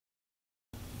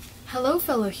Hello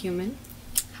fellow human,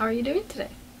 how are you doing today?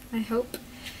 I hope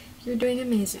you're doing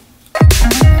amazing.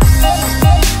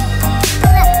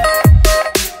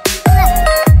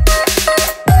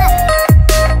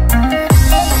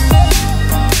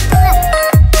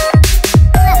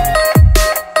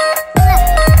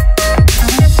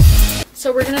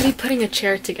 So we're gonna be putting a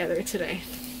chair together today.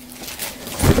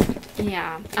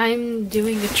 Yeah, I'm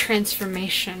doing a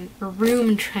transformation, a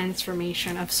room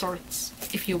transformation of sorts,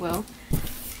 if you will.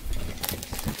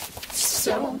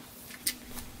 So,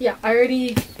 yeah,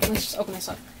 let's just open this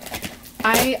up.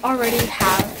 I already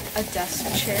have a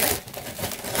desk chair,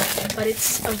 but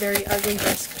it's a very ugly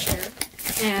desk chair,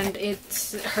 and it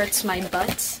hurts my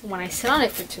butt when I sit on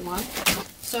it for too long.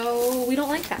 So we don't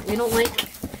like that. We don't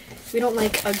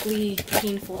like ugly,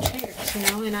 painful chairs, you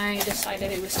know, and I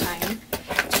decided it was time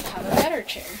to have a better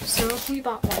chair, so we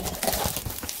bought one.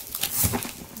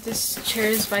 This chair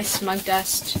is by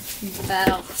Smugdesk.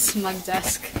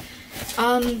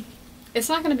 It's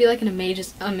not going to be like an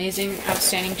amazing,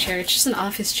 outstanding chair. It's just an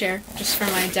office chair, just for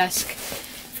my desk,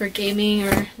 for gaming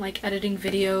or like editing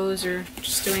videos or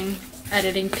just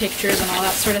editing pictures and all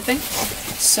that sort of thing.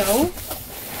 So,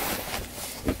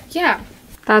 yeah.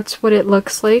 That's what it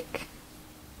looks like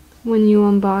when you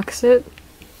unbox it.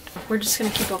 We're just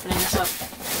going to keep opening this up.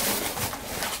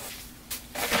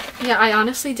 Yeah, I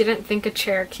honestly didn't think a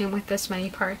chair came with this many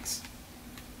parts.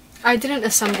 I didn't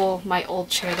assemble my old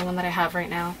chair, the one that I have right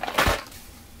now.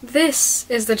 This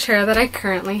is the chair that I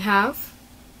currently have.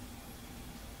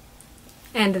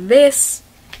 And this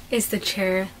is the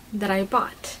chair that I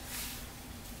bought.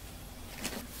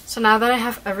 So now that I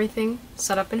have everything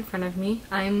set up in front of me,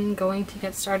 I'm going to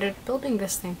get started building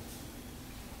this thing.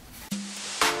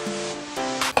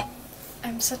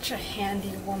 I'm such a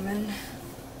handy woman.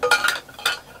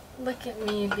 Look at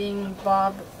me being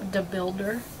Bob the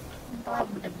Builder.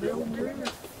 Bob the Builder.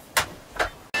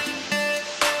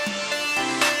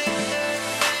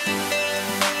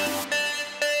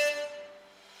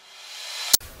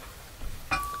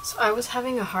 So I was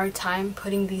having a hard time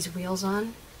putting these wheels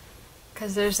on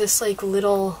because there's this like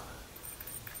little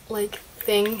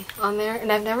thing on there,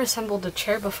 and I've never assembled a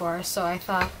chair before, so I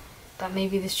thought that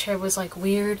maybe this chair was like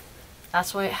weird.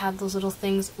 That's why it had those little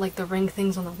things, like the ring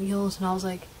things on the wheels, and I was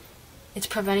like, it's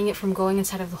preventing it from going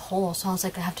inside of the hole, so I was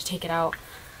like, I have to take it out.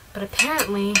 But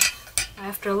apparently,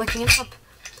 after looking it up,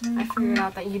 I figured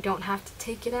out that you don't have to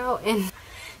take it out, and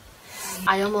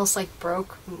I almost like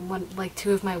broke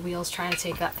two of my wheels trying to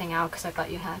take that thing out because I thought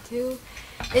you had to.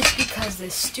 It's because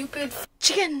this stupid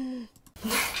chicken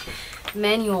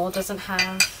manual doesn't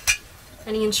have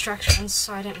any instructions,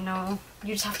 so I didn't know.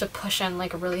 You just have to push in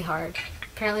like really hard.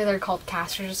 Apparently they're called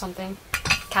casters or something.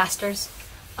 Casters.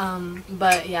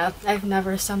 But yeah, I've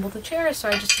never assembled a chair, so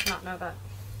I just did not know that.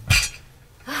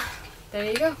 There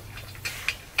you go.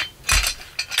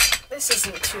 This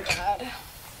isn't too bad.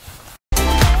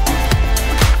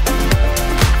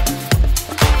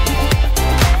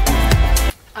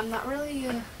 I'm not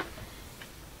really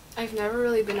I've never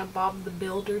really been a Bob the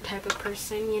Builder type of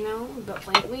person, you know, but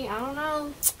lately, I don't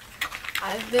know,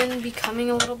 I've been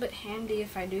becoming a little bit handy,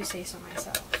 if I do say so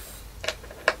myself.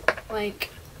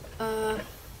 Like, a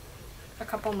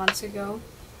couple months ago,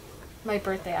 my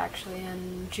birthday actually,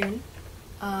 in June,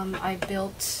 I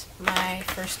built my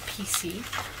first PC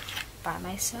by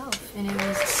myself, and it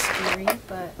was scary,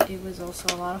 but it was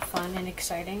also a lot of fun and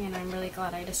exciting, and I'm really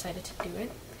glad I decided to do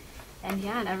it. And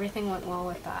yeah, and everything went well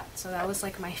with that, so that was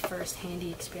like my first handy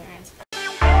experience.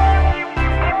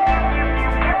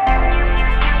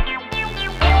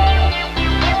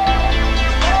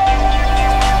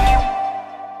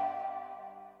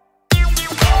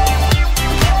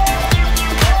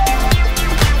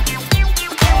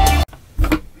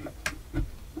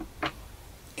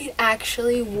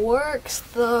 Actually works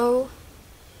though.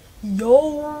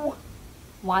 Yo!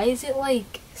 Why is it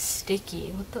like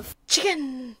sticky? What the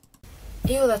chicken?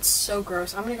 Ew, that's so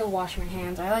gross. I'm gonna go wash my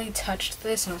hands. I like touched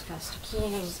this and it was kind of sticky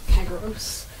and it was kind of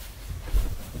gross.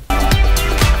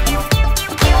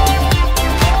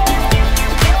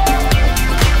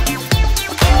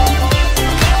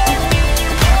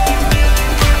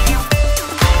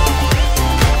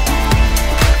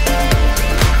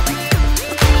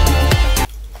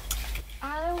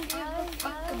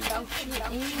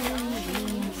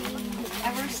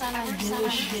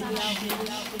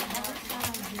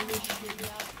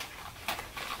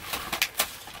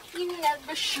 You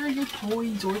never sure your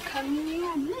toys are coming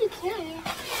in. Okay.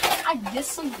 I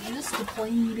guess I'm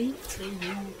disappointed.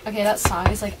 Okay, that song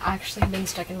has like actually been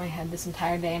stuck in my head this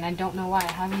entire day, and I don't know why.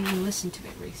 I haven't even listened to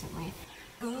it recently.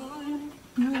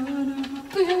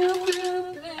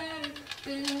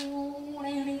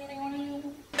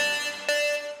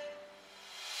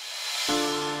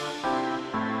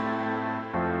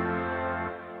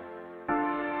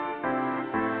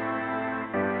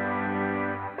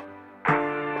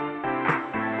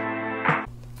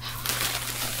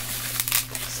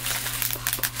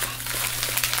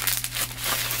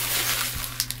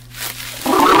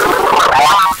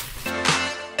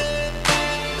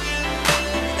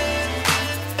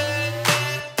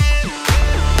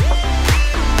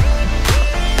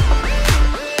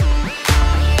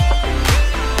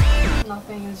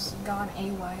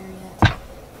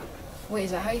 Wait,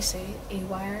 is that how you say it?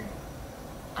 A-wire?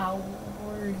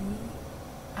 Hourly?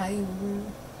 I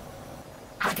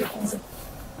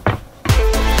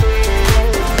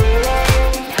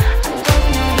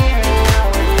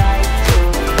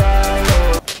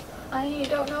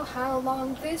don't know how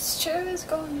long this chair is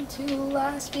going to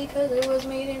last because it was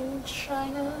made in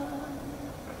China.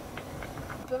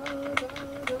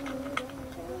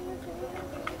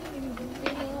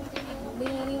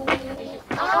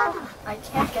 Ah, I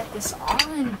can't get this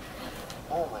on.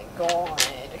 Oh my god.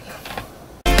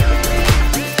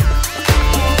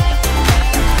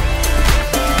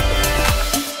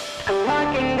 I'm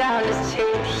walking down the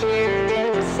street here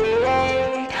in the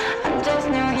city. I'm just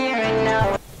new here and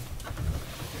now.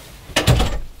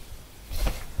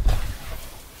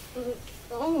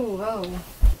 Oh, whoa.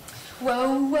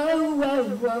 Whoa, whoa, whoa,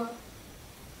 whoa.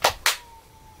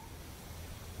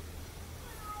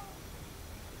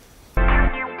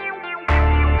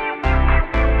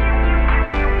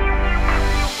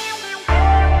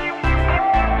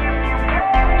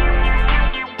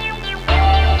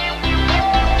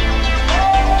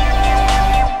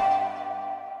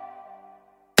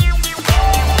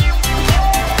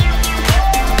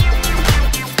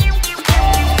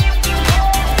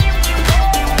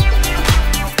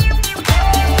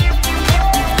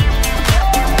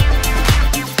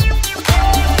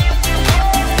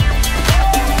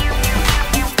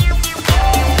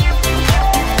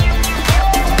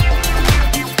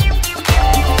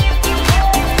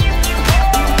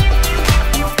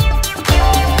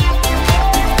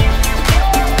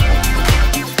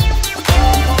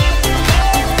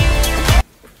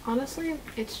 Honestly,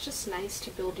 it's just nice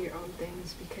to build your own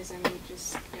things because I mean,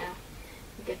 just, yeah,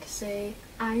 you get to say,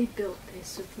 I built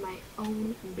this with my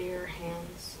own bare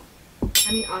hands.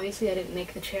 I mean, obviously I didn't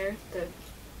make the chair, the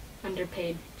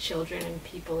underpaid children and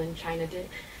people in China did,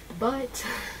 but,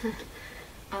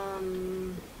 yeah,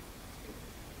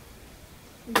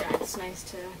 it's nice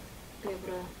to be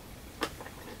able to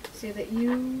say that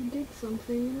you did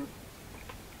something, you know?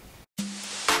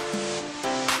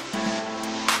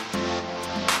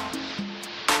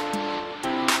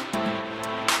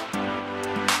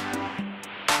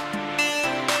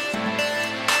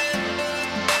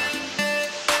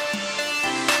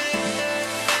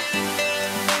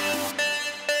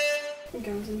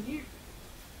 Goes in here.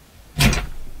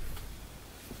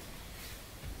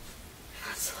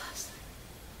 That's the last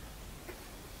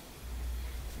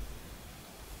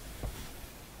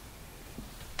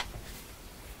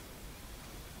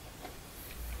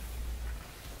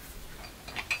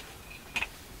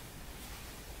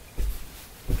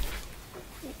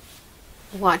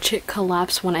thing. Watch it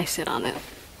collapse when I sit on it.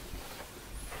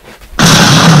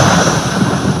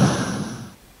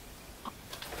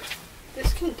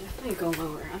 This can definitely go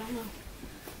lower. I don't know.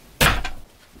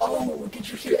 Oh,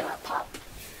 did you hear that pop?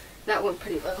 That went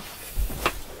pretty low.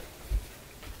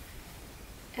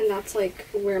 And that's like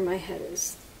where my head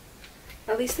is.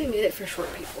 At least they made it for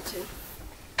short people too.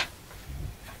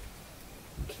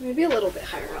 Okay, maybe a little bit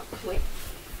higher up. Wait.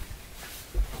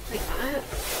 Like that.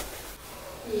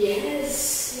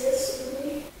 Yes. Yes.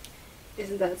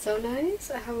 Isn't that so nice?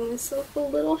 I have myself a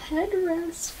little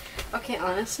headrest. Okay,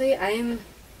 honestly, I am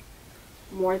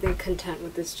more than content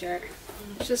with this chair.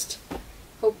 Just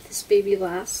hope this baby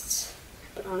lasts.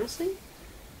 But honestly,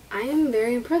 I am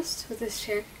very impressed with this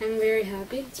chair. I'm very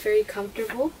happy. It's very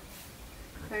comfortable,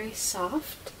 very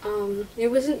soft.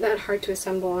 It wasn't that hard to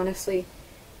assemble, honestly.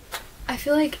 I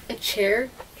feel like a chair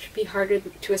should be harder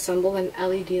to assemble than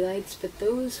LED lights, but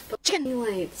those fucking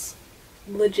lights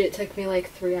legit took me like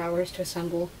 3 hours to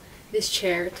assemble. This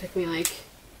chair took me like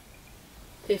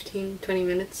 15-20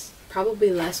 minutes,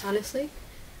 probably less, honestly.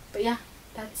 But yeah,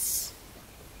 that's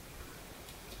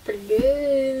pretty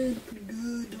good. Pretty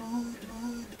good.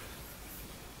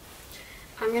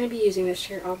 I'm gonna be using this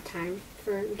chair all the time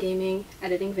for gaming,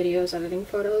 editing videos, editing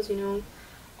photos, you know,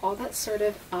 all that sort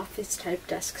of office type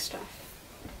desk stuff.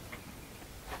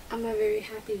 I'm a very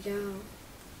happy gal.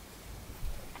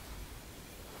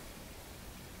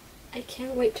 I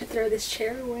can't wait to throw this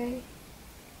chair away.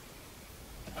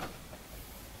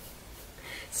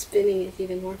 Spinning is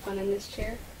even more fun in this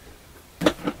chair.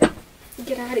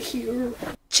 Get out of here.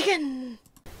 Chicken!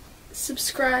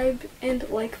 Subscribe and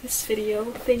like this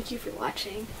video. Thank you for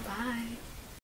watching. Bye.